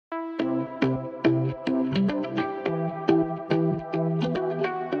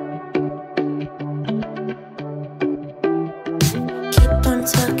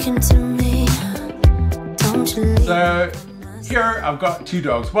to me. Don't you leave. So here I've got two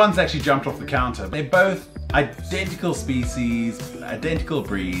dogs. One's actually jumped off the counter. They're both identical species, identical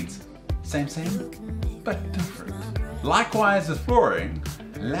breeds. Same, but different. Likewise with flooring,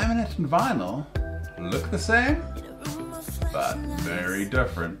 laminate and vinyl look the same, but very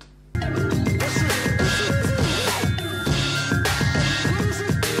different.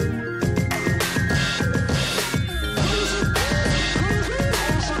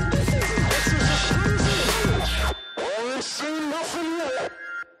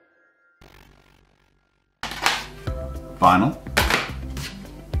 Vinyl,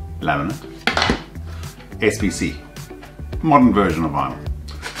 laminate, SPC, modern version of vinyl.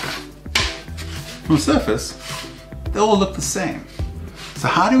 From the surface, they all look the same. So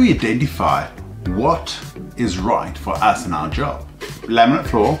how do we identify what is right for us and our job? Laminate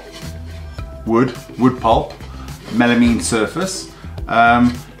floor, wood pulp, melamine surface.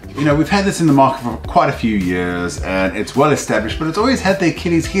 You know, we've had this in the market for quite a few years and it's well established, but it's always had the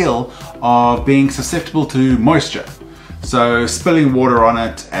Achilles heel of being susceptible to moisture. So spilling water on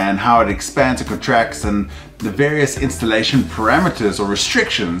it and how it expands and contracts and the various installation parameters or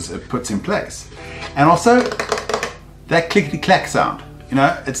restrictions it puts in place. And also that clickety-clack sound. You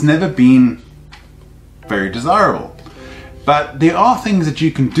know, it's never been very desirable. But there are things that you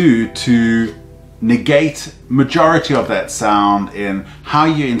can do to negate majority of that sound in how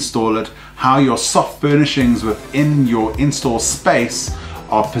you install it, how your soft furnishings within your install space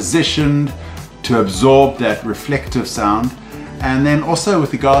are positioned to absorb that reflective sound, and then also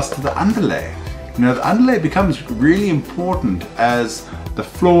with regards to the underlay. You know, the underlay becomes really important as the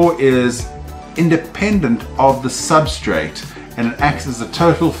floor is independent of the substrate and it acts as a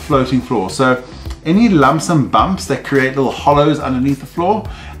total floating floor. So any lumps and bumps that create little hollows underneath the floor,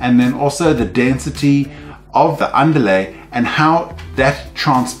 and then also the density of the underlay and how that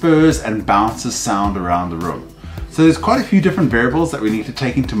transfers and bounces sound around the room. So there's quite a few different variables that we need to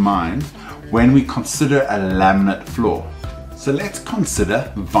take into mind when we consider a laminate floor. So let's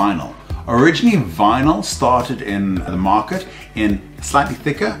consider vinyl. Originally vinyl started in the market in slightly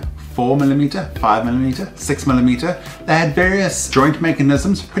thicker 4mm, 5mm, 6mm. They had various joint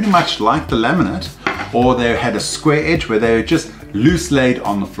mechanisms pretty much like the laminate, or they had a square edge where they were just loose laid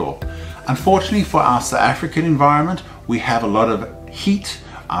on the floor. Unfortunately for our South African environment, we have a lot of heat.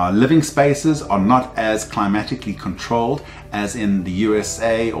 Our living spaces are not as climatically controlled as in the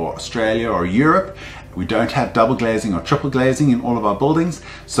USA or Australia or Europe. We don't have double glazing or triple glazing in all of our buildings.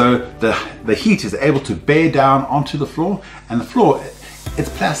 So the heat is able to bear down onto the floor, and the floor, it's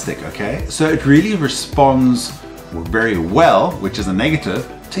plastic, okay? So it really responds very well, which is a negative,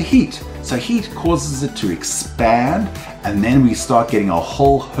 to heat. So heat causes it to expand, and then we start getting a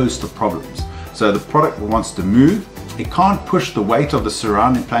whole host of problems. So the product wants to move, it can't push the weight of the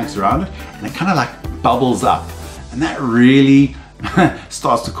surrounding planks around it, and it kind of like bubbles up. And that really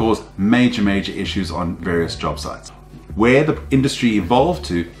starts to cause major issues on various job sites. Where the industry evolved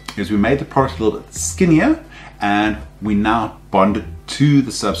to is we made the product a little bit skinnier, and we now bond it to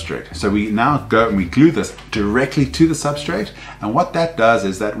the substrate. So we now go and we glue this directly to the substrate, and what that does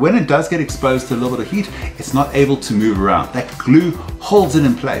is that when it does get exposed to a little bit of heat, it's not able to move around. That glue holds it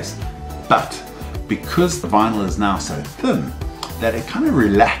in place. But because the vinyl is now so thin that it kind of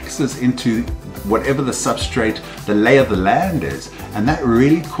relaxes into whatever the substrate, the lay of the land is, and that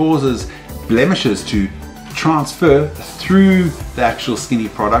really causes blemishes to transfer through the actual skinny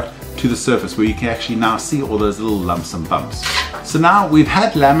product to the surface, where you can actually now see all those little lumps and bumps. So now we've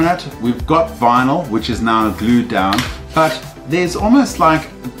had laminate, we've got vinyl, which is now glued down, but there's almost like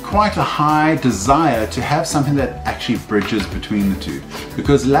quite a high desire to have something that actually bridges between the two,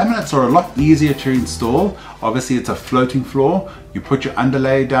 because laminates are a lot easier to install. Obviously it's a floating floor, you put your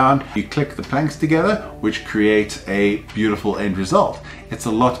underlay down, you click the planks together, which creates a beautiful end result. It's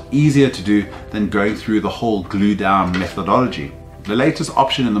a lot easier to do than going through the whole glue down methodology. The latest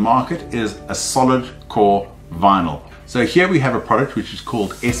option in the market is a solid core vinyl. So here we have a product which is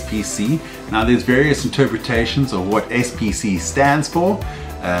called SPC. Now there's various interpretations of what SPC stands for,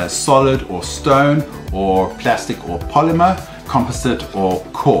 solid or stone, or plastic or polymer, composite or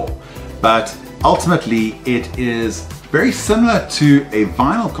core. But ultimately it is very similar to a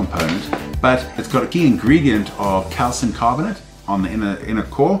vinyl component, but it's got a key ingredient of calcium carbonate on the inner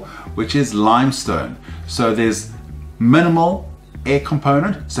core, which is limestone. So there's minimal air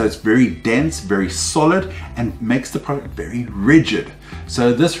component, so it's very dense, very solid, and makes the product very rigid.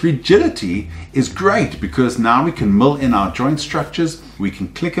 So this rigidity is great because now we can mill in our joint structures, we can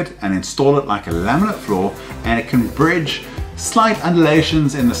click it and install it like a laminate floor, and it can bridge slight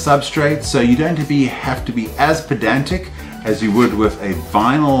undulations in the substrate, so you don't have to be as pedantic as you would with a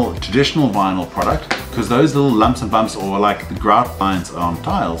vinyl, traditional vinyl product, because those little lumps and bumps or like the grout lines on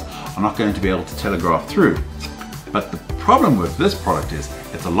tiles are not going to be able to telegraph through. But the problem with this product is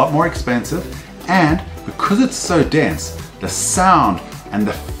it's a lot more expensive, and because it's so dense, the sound and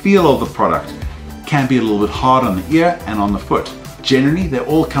the feel of the product can be a little bit hard on the ear and on the foot. Generally, they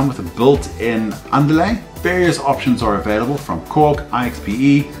all come with a built-in underlay. Various options are available from cork,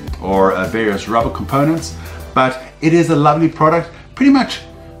 IXPE, or various rubber components, but it is a lovely product. Pretty much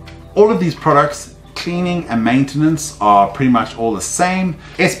all of these products, cleaning and maintenance are pretty much all the same.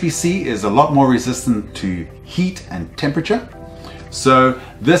 SPC is a lot more resistant to heat and temperature. So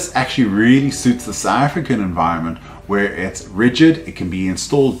this actually really suits the South African environment where it's rigid, it can be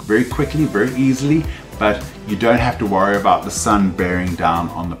installed very quickly, very easily, but you don't have to worry about the sun bearing down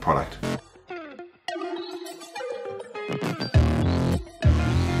on the product.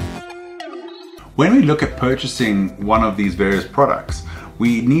 When we look at purchasing one of these various products,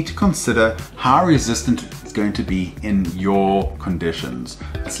 we need to consider how resistant it's going to be in your conditions.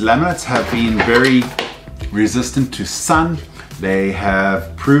 As laminates have been very resistant to sun. They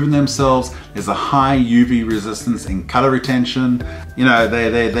have proven themselves. There's a high UV resistance in color retention. You know,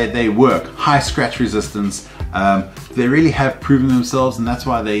 they work. High scratch resistance. They really have proven themselves, and that's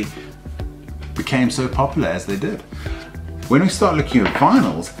why they became so popular as they did. When we start looking at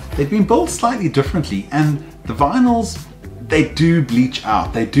vinyls, they've been built slightly differently, and the vinyls, they do bleach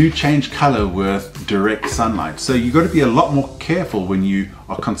out. They do change color with direct sunlight. So you've got to be a lot more careful when you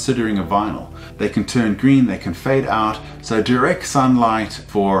are considering a vinyl. They can turn green, they can fade out. So direct sunlight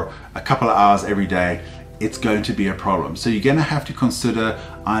for a couple of hours every day, it's going to be a problem. So you're going to have to consider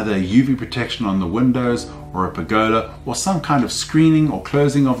either UV protection on the windows or a pergola, or some kind of screening or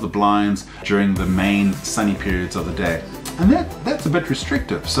closing of the blinds during the main sunny periods of the day. And that's a bit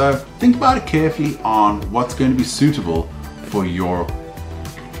restrictive. So think about it carefully on what's going to be suitable for your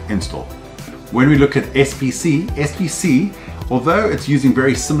install. When we look at SPC, although it's using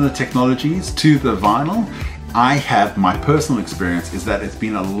very similar technologies to the vinyl, my personal experience is that it's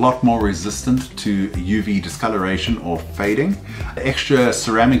been a lot more resistant to UV discoloration or fading. The extra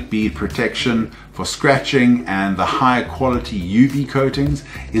ceramic bead protection for scratching and the higher quality UV coatings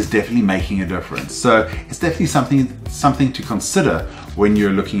is definitely making a difference. So it's definitely something to consider when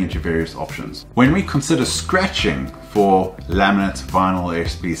you're looking at your various options. When we consider scratching for laminate, vinyl, or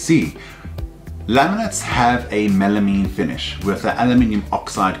SPC, laminates have a melamine finish with an aluminium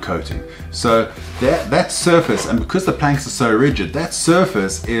oxide coating. So that surface, and because the planks are so rigid, that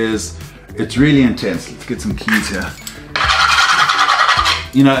surface it's really intense. Let's get some keys here.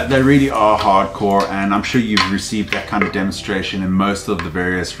 You know, they really are hardcore, and I'm sure you've received that kind of demonstration in most of the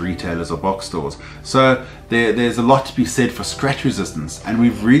various retailers or box stores. So there's a lot to be said for scratch resistance, and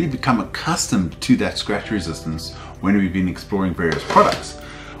we've really become accustomed to that scratch resistance when we've been exploring various products.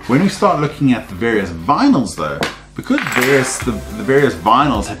 When we start looking at the various vinyls though, because the various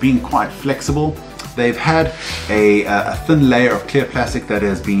vinyls have been quite flexible, they've had a thin layer of clear plastic that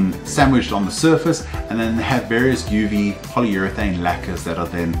has been sandwiched on the surface, and then they have various UV polyurethane lacquers that are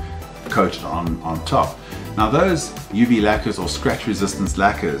then coated on top. Now those UV lacquers or scratch resistance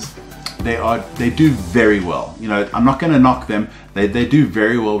lacquers, they do very well. You know, I'm not going to knock them. They do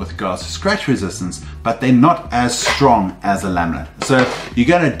very well with regards to scratch resistance, but they're not as strong as a laminate. So you're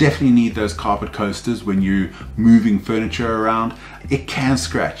going to definitely need those carpet coasters when you're moving furniture around. It can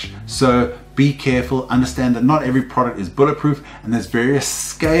scratch. So be careful, understand that not every product is bulletproof, and there's various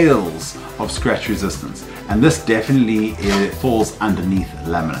scales of scratch resistance. And this definitely falls underneath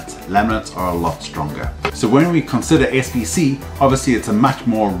laminates. Laminates are a lot stronger. So when we consider SPC, obviously it's a much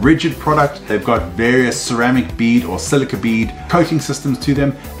more rigid product. They've got various ceramic bead or silica bead coating systems to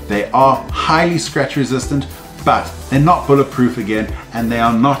them. They are highly scratch resistant, but they're not bulletproof again, and they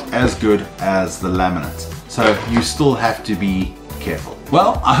are not as good as the laminates. So you still have to be careful.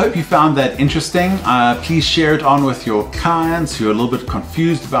 Well, I hope you found that interesting. Please share it on with your clients who are a little bit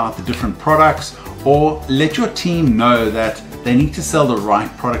confused about the different products, or let your team know that they need to sell the right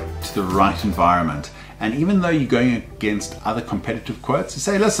product to the right environment. And even though you're going against other competitive quotes, you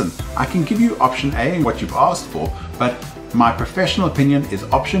say, listen, I can give you option A, what you've asked for, but my professional opinion is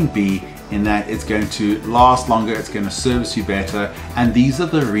option B, in that it's going to last longer, it's going to service you better, and these are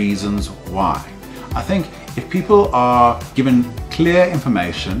the reasons why. I think if people are given clear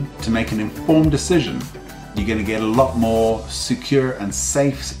information to make an informed decision, you're going to get a lot more secure and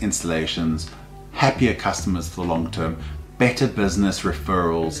safe installations, happier customers for the long term, better business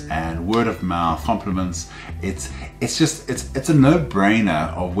referrals, and word of mouth compliments. It's a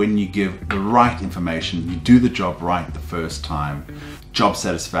no-brainer of when you give the right information, you do the job right the first time. Job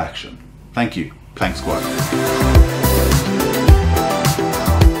satisfaction. Thank you. Plank Squad.